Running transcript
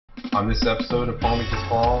On this episode of Palm Beach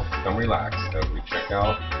Mall, come relax as we check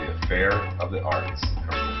out the Affair of the Arts.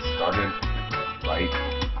 Everything started right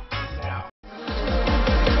now.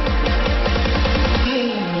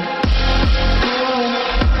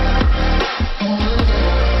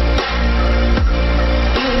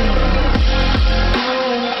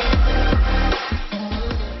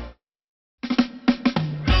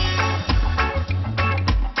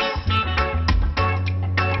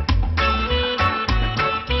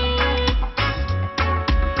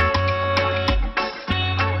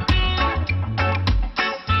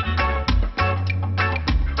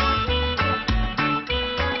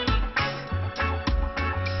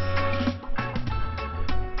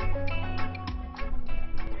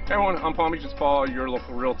 Hey everyone, I'm Palm Beach Paul, your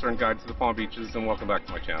local realtor and guide to the Palm Beaches, and welcome back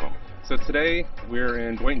to my channel. So today we're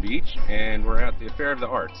in Boynton Beach and we're at the Affair of the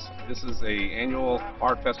Arts. This is an annual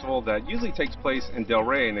art festival that usually takes place in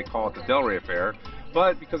Delray, and they call it the Delray Affair.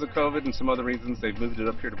 But because of COVID and some other reasons, they've moved it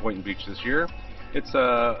up here to Boynton Beach this year. It's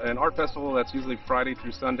an art festival that's usually Friday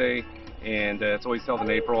through Sunday, and it's always held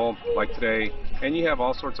in April, like today. And you have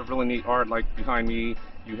all sorts of really neat art, like behind me.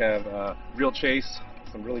 You have Real Chase.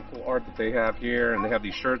 Some really cool art that they have here, and they have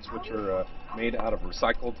these shirts which are made out of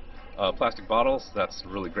recycled plastic bottles. That's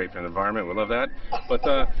really great for the environment. We love that. But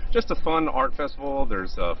just a fun art festival.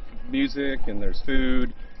 There's music and there's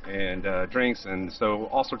food and drinks, and so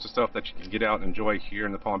all sorts of stuff that you can get out and enjoy here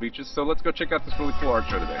in the Palm Beaches. So let's go check out this really cool art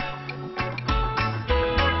show today.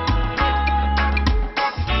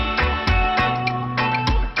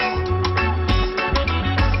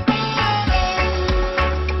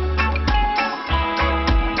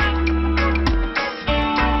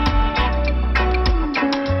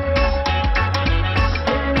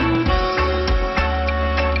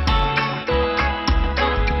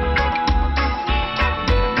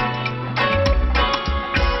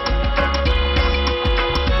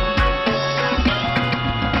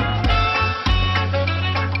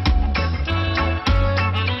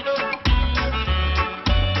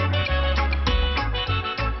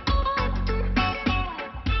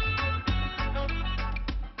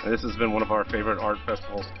 This has been one of our favorite art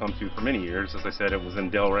festivals to come to for many years. As I said, it was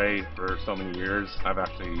in Delray for so many years. I've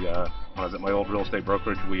actually, when I was at my old real estate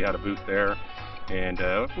brokerage, we had a booth there, and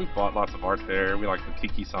we bought lots of art there. We like the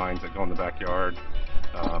tiki signs that go in the backyard.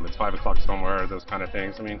 It's 5 o'clock somewhere, those kind of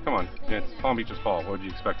things. I mean, come on, it's Palm Beach Fall. What would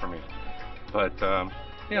you expect from me? But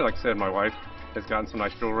yeah, like I said, my wife has gotten some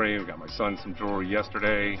nice jewelry. We got my son some jewelry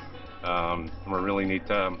yesterday. We're really neat.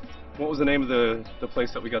 What was the name of the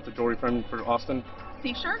place that we got the jewelry from for Austin?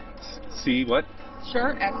 Seashore? C what?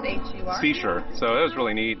 Sure, S-H-U-R. Seashore. So it was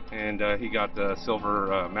really neat, and he got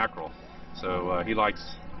silver mackerel. So he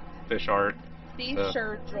likes fish art.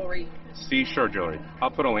 Seashore jewelry. Seashore jewelry. I'll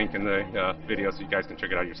put a link in the video so you guys can check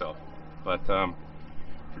it out yourself. But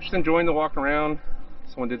we're just enjoying the walk around.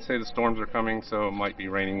 Someone did say the storms are coming, so it might be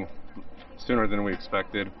raining sooner than we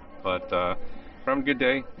expected. But we're having a good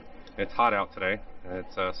day. It's hot out today.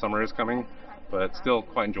 It's summer is coming, but still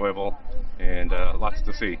quite enjoyable, and lots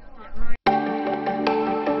to see.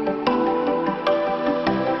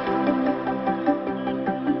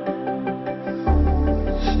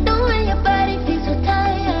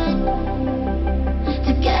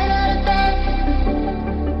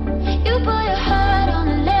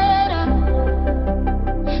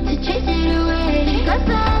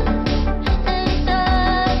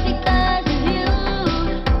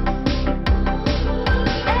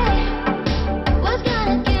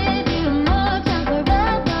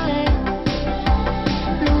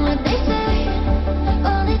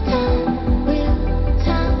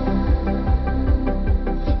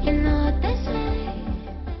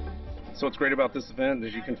 So what's great about this event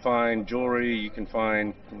is you can find jewelry, you can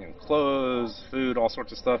find clothes, food, all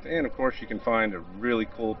sorts of stuff, and of course you can find a really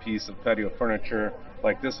cool piece of patio furniture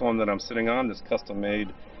like this one that I'm sitting on, this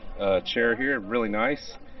custom-made chair here, really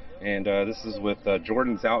nice. And this is with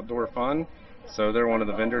Jordan's Outdoor Fun. So they're one of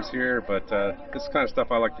the vendors here, but this is the kind of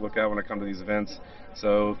stuff I like to look at when I come to these events.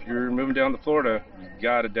 So if you're moving down to Florida, you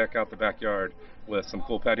gotta deck out the backyard with some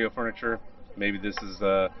cool patio furniture. Maybe this is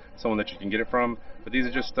someone that you can get it from, but these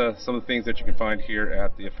are just some of the things that you can find here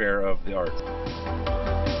at the Affair of the Arts.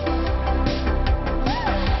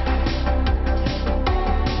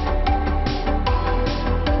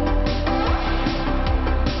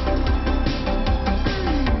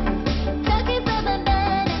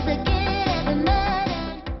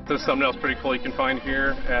 So something else pretty cool you can find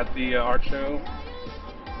here at the art show.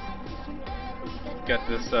 Got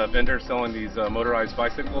this vendor selling these motorized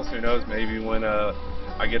bicycles. Who knows, maybe when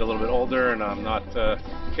I get a little bit older and I'm not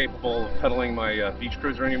capable of pedaling my beach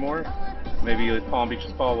cruiser anymore, maybe Palm Beach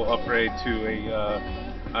Spa will upgrade to a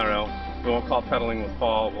I don't know, we won't call it pedaling with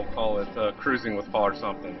Paul, we'll call it cruising with Paul or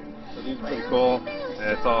something. So these are pretty cool,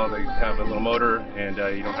 and it's all, they have a little motor, and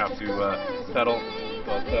you don't have to pedal,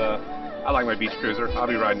 but I like my beach cruiser. I'll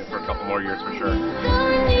be riding it for a couple more years for sure.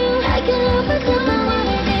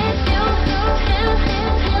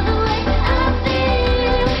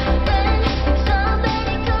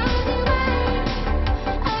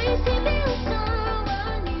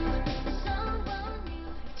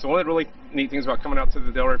 So one of the really neat things about coming out to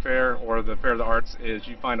the Delray Fair or the Fair of the Arts is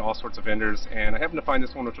you find all sorts of vendors, and I happened to find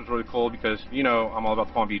this one which was really cool because, you know, I'm all about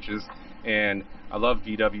the Palm Beaches and I love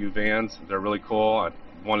VW vans. They're really cool.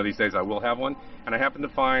 One of these days I will have one, and I happened to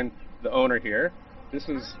find the owner here. This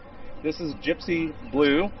is Gypsy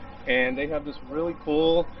Blue, and they have this really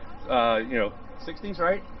cool, you know, 60s,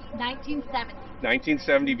 right? 1970.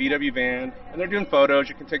 1970 VW van, and they're doing photos.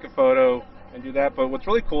 You can take a photo and do that, but what's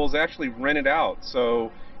really cool is they actually rent it out.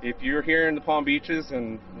 So if you're here in the Palm Beaches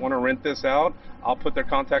and want to rent this out, I'll put their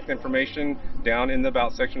contact information down in the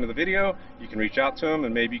About section of the video. You can reach out to them,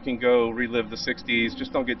 and maybe you can go relive the 60s.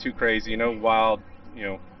 Just don't get too crazy, no wild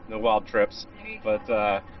trips,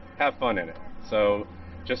 but have fun in it. So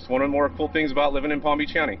just one of the more cool things about living in Palm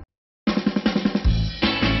Beach County.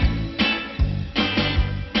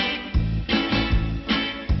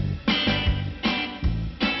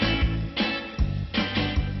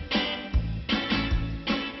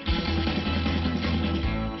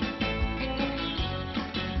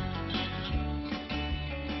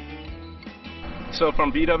 So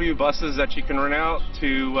from VW buses that you can rent out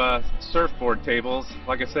to surfboard tables,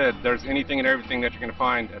 like I said, there's anything and everything that you're going to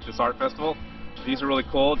find at this art festival. These are really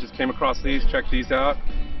cool. Just came across these. Check these out.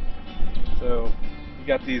 So you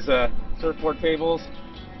got these surfboard tables.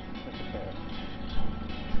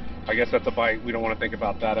 I guess that's a bite. We don't want to think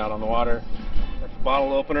about that out on the water. That's a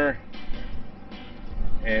bottle opener.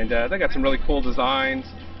 And they got some really cool designs.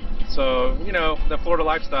 So, you know, the Florida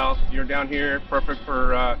lifestyle, you're down here, perfect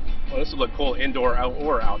for, well, this would look cool indoor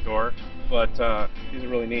or outdoor, but these are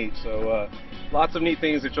really neat. So lots of neat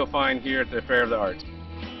things that you'll find here at the Fair of the Arts.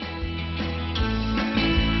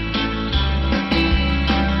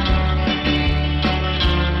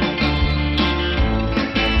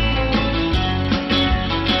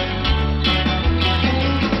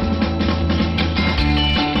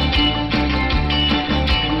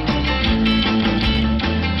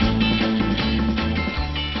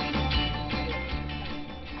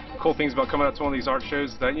 Cool things about coming out to one of these art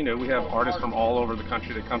shows is that, you know, we have artists from all over the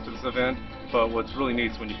country that come to this event, but what's really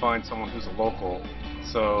neat is when you find someone who's a local.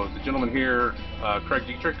 So the gentleman here, Craig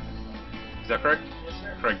Dietrich, is that correct? Yes,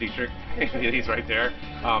 sir. Craig Dietrich, he's right there.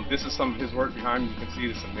 This is some of his work behind him. You can see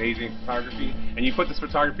this amazing photography, and you put this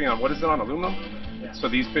photography on, what is it, on aluminum? Yeah. So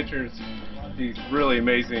these pictures, these really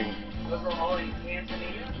amazing. Those are all in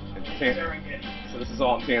Tanzania and Serengeti. So this is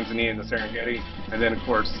all in Tanzania and the Serengeti, and then of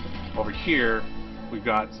course over here we've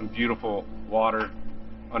got some beautiful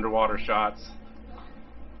underwater shots.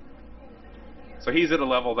 So he's at a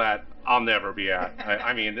level that I'll never be at.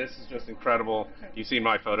 I mean, this is just incredible. You've seen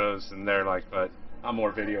my photos and they're like, but I'm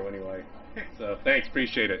more video anyway. So thanks,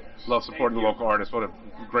 appreciate it. Love supporting the local artists. What a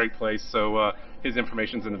great place. So his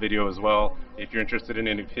information's in the video as well. If you're interested in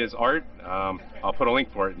any of his art, I'll put a link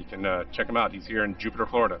for it. You can check him out. He's here in Jupiter,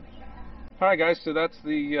 Florida. Alright guys, so that's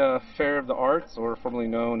the Fair of the Arts, or formerly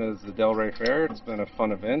known as the Delray Fair. It's been a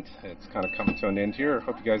fun event. It's kind of coming to an end here. I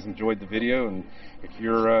hope you guys enjoyed the video, and if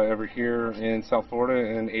you're ever here in South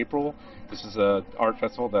Florida in April, this is an art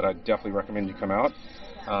festival that I definitely recommend you come out.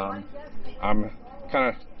 I'm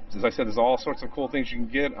kind of, as I said, there's all sorts of cool things you can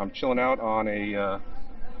get. I'm chilling out on a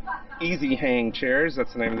Easy Hang chairs,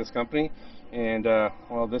 that's the name of this company, and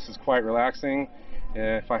well, this is quite relaxing.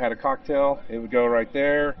 If I had a cocktail, it would go right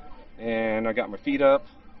there. And I got my feet up,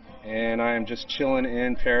 and I am just chilling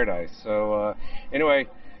in paradise. So anyway,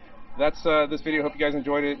 that's this video. Hope you guys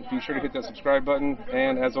enjoyed it. Be sure to hit that subscribe button,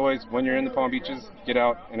 and as always, when you're in the Palm Beaches, get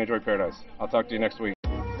out and enjoy paradise. I'll talk to you next week.